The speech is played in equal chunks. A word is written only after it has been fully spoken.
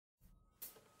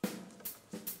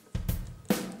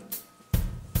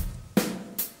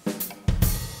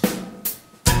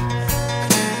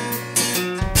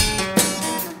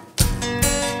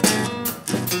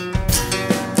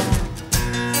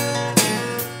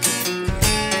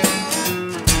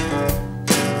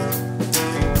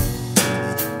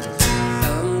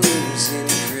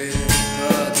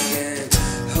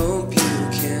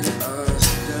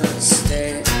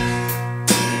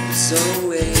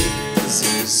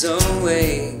is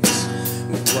always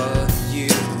what you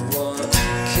want.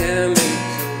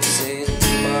 Chemicals in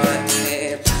my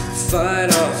hand fight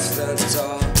off the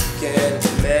dark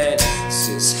and man. This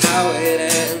is how it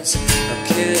ends. How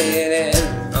can it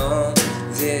end on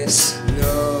this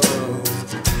note?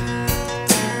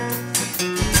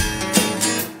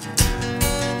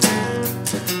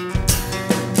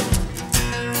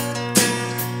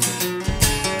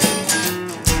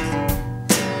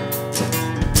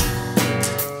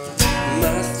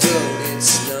 My throat,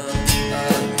 it's numb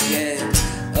again.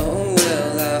 Oh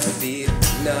well, I feel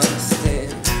nothing.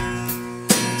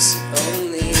 It's the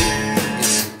only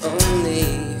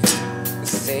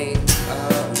thing I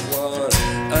want.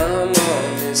 I'm on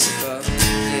this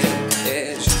fucking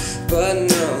edge, but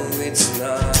no, it's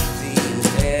not the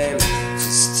end.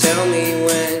 Just tell me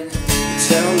when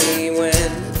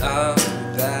I'll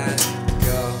back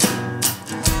up.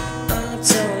 I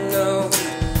don't know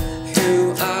who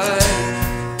I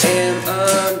am,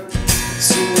 I'm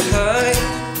too high.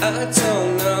 I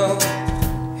don't know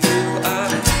who I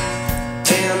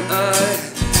am, I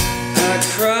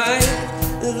cry.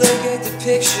 Look at the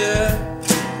picture,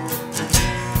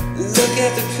 look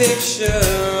at the picture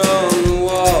on the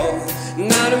wall.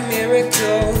 Not a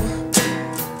miracle,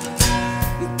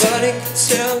 but it can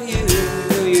tell you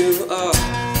who you are.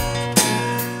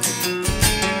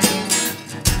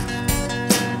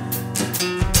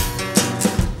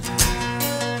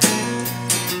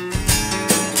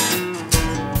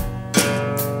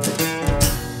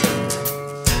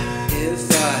 If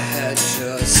I had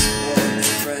just one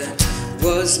friend,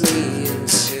 was me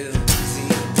until the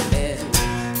end.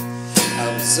 I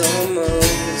was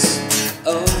almost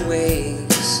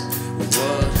always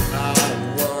what I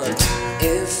want.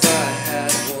 If I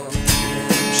had one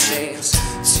more chance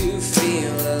to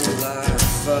feel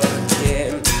alive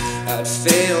again, I'd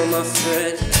fail, my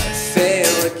friend, I'd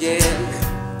fail again.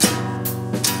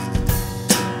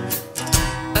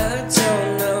 I don't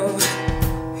know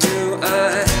who I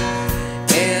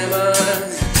am, I'm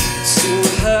too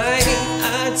high.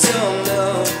 I don't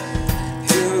know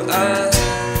who I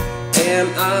am,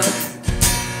 I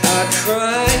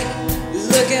cry.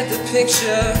 Look at the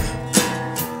picture,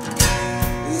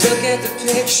 look at the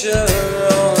picture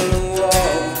on the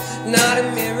wall. Not a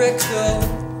miracle,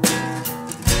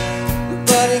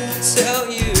 but it can tell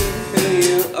you who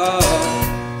you are.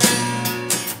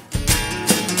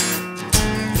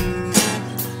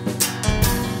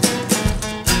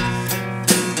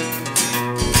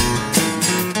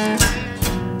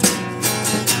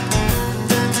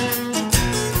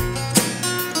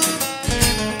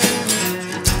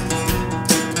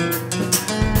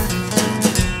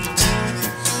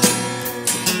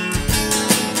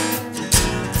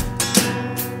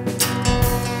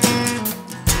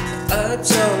 I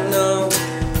don't know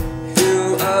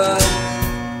who I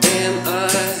am,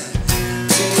 I'm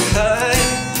too high.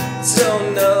 Don't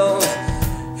know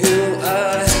who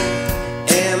I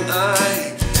am,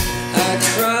 I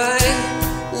cry.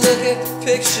 Look at the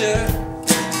picture,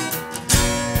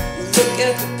 look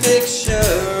at the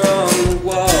picture on the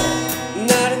wall.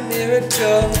 Not a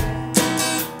miracle,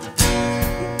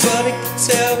 but it can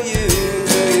tell